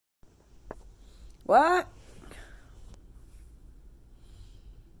What?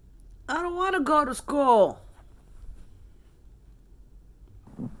 I don't want to go to school.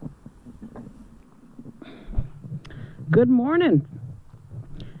 Good morning.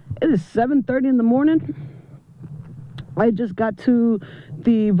 It is 7:30 in the morning. I just got to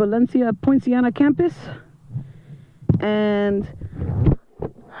the Valencia Poinciana campus, and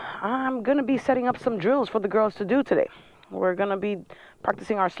I'm going to be setting up some drills for the girls to do today. We're going to be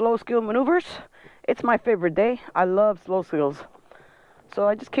practicing our slow skill maneuvers. It's my favorite day. I love slow skills. So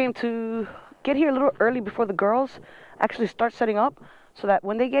I just came to get here a little early before the girls actually start setting up, so that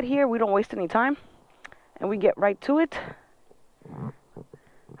when they get here, we don't waste any time and we get right to it.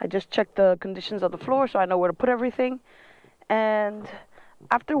 I just checked the conditions of the floor so I know where to put everything. And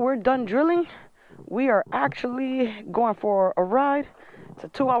after we're done drilling, we are actually going for a ride. It's a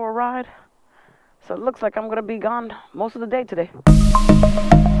 2-hour ride. So it looks like I'm going to be gone most of the day today.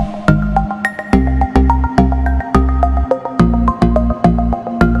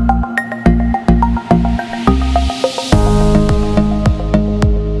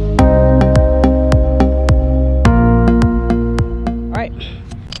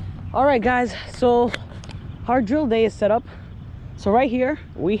 All right, guys, so our drill day is set up. So right here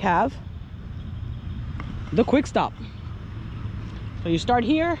we have the quick stop. So you start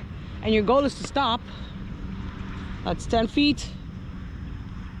here and your goal is to stop. That's 10 feet,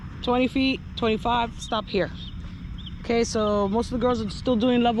 20 feet, 25, stop here. Okay, so most of the girls are still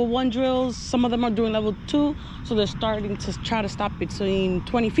doing level 1 drills. Some of them are doing level 2, so they're starting to try to stop between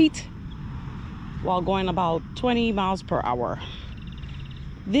 20 feet while going about 20 miles per hour.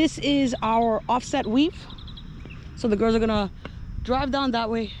 This is our offset weave. So the girls are gonna drive down that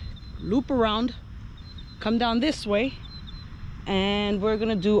way, loop around, come down this way, and we're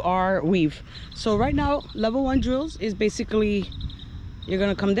gonna do our weave. So right now, level 1 drills is basically, you're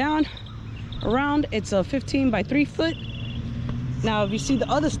gonna come down, around. It's a 15 by 3 foot. Now, if you see the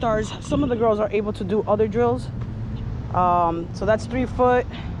other stars, some of the girls are able to do other drills. So that's 3 foot.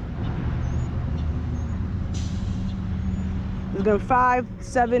 It's gonna be 5,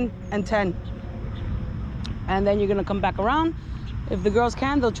 7, and 10. And then you're gonna come back around. If the girls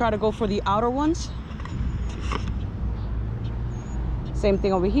can, they'll try to go for the outer ones. Same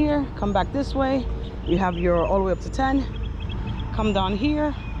thing over here. Come back this way. You have your all the way up to 10. Come down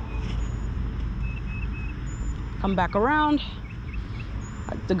here. Come back around.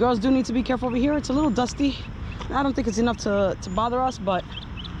 The girls do need to be careful over here. It's a little dusty. I don't think it's enough to bother us, but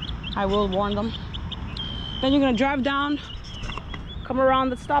I will warn them. Then you're gonna drive down, come around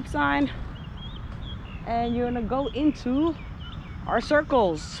the stop sign, and you're gonna go into our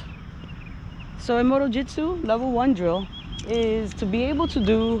circles. So in Motojistu, level 1 drill is to be able to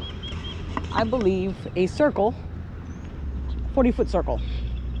do, I believe, a circle, 40-foot circle.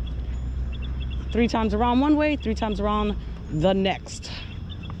 3 times around one way, 3 times around the next.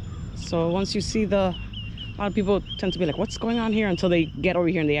 So once you see a lot of people tend to be like, what's going on here, until they get over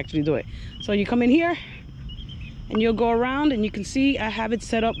here and they actually do it. So you come in here and you'll go around, and you can see I have it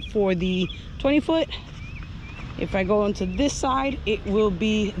set up for the 20-foot. If I go into this side, it will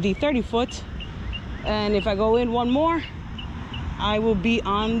be the 30-foot. And if I go in one more, I will be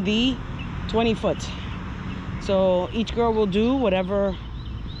on the 20-foot. So each girl will do whatever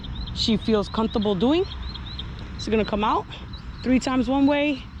she feels comfortable doing. So gonna come out 3 times one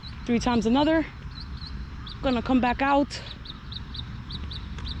way, 3 times another. Gonna come back out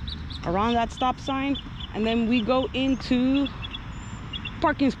around that stop sign, and then we go into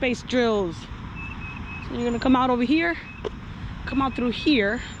parking space drills. So you're gonna come out over here, come out through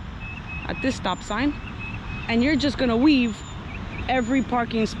here at this stop sign, and you're just gonna weave every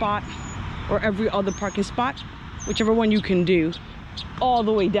parking spot or every other parking spot, whichever one you can do, all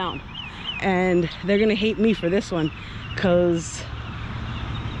the way down. And they're gonna hate me for this one because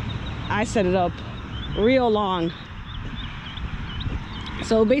I set it up real long.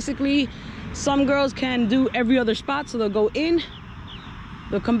 So basically, some girls can do every other spot, so they'll go in,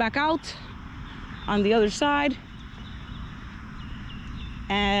 they'll come back out on the other side.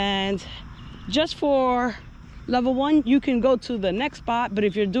 And just for level 1, you can go to the next spot, but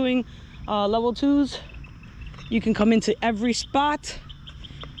if you're doing level 2s, you can come into every spot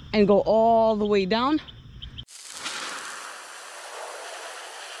and go all the way down.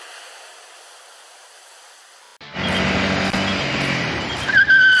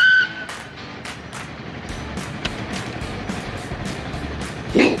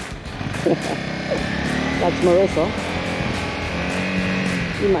 That's Marissa.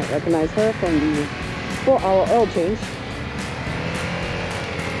 You might recognize her from the 4-hour oil change.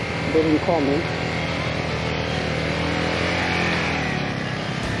 They didn't call me.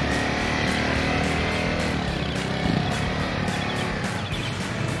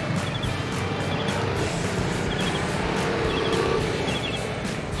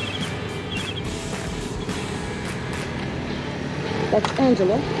 That's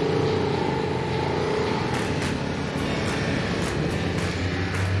Angela.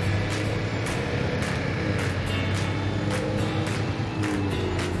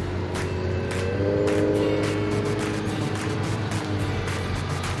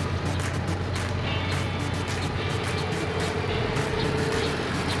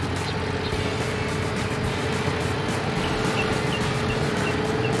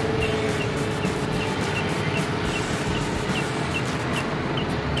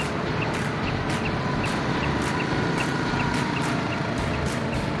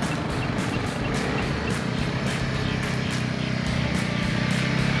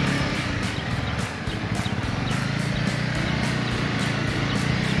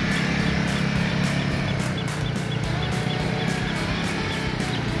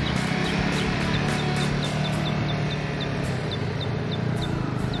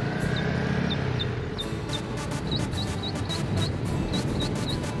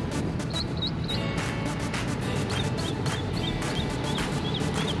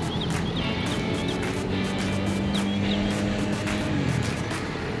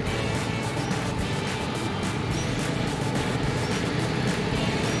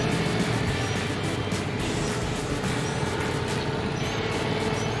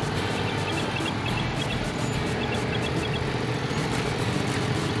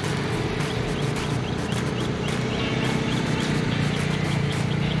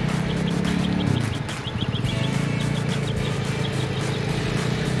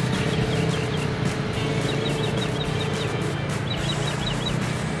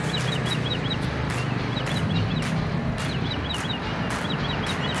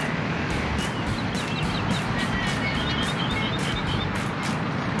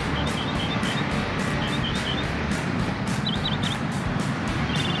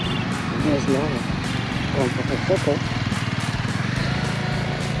 There's Laura going for her photo.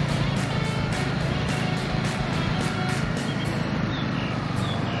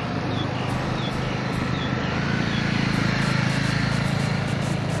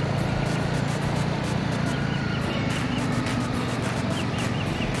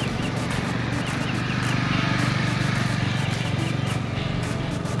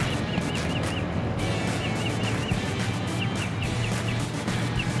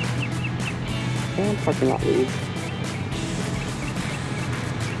 And parking lot leaves.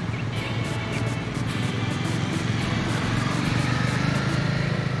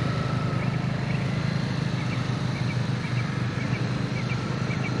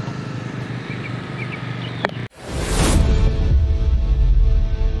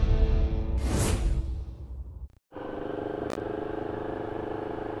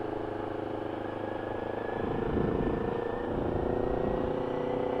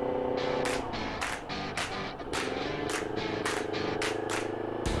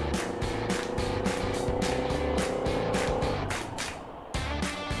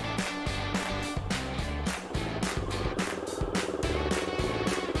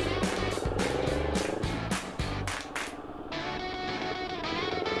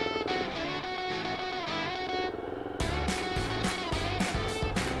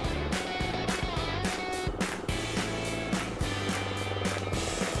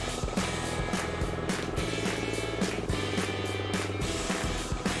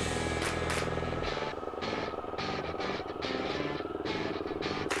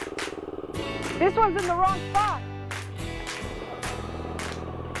 This one's in the wrong spot.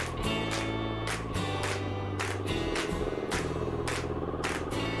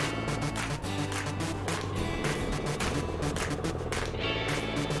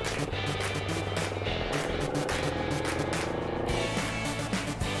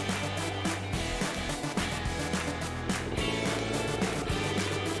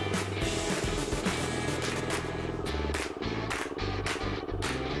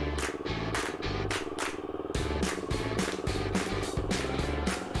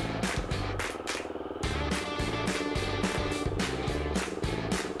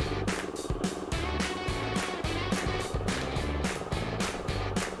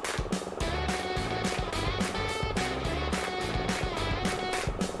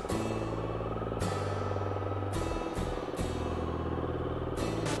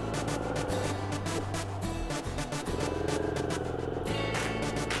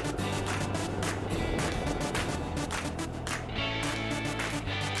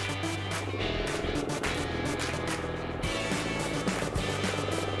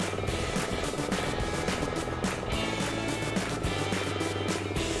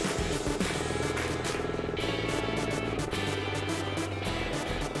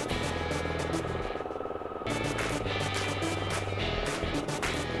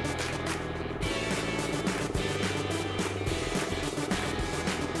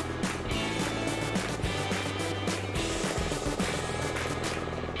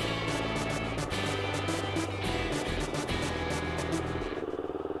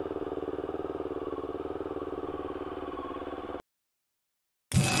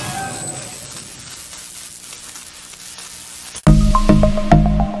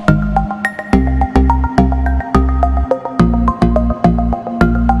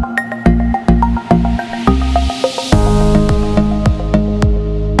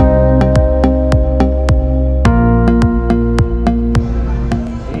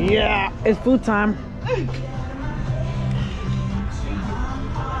 food time.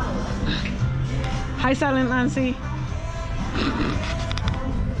 Hi, Silent Nancy.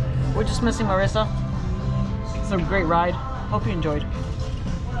 We're just missing Marissa. It's a great ride. Hope you enjoyed.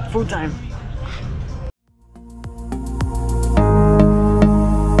 Food time.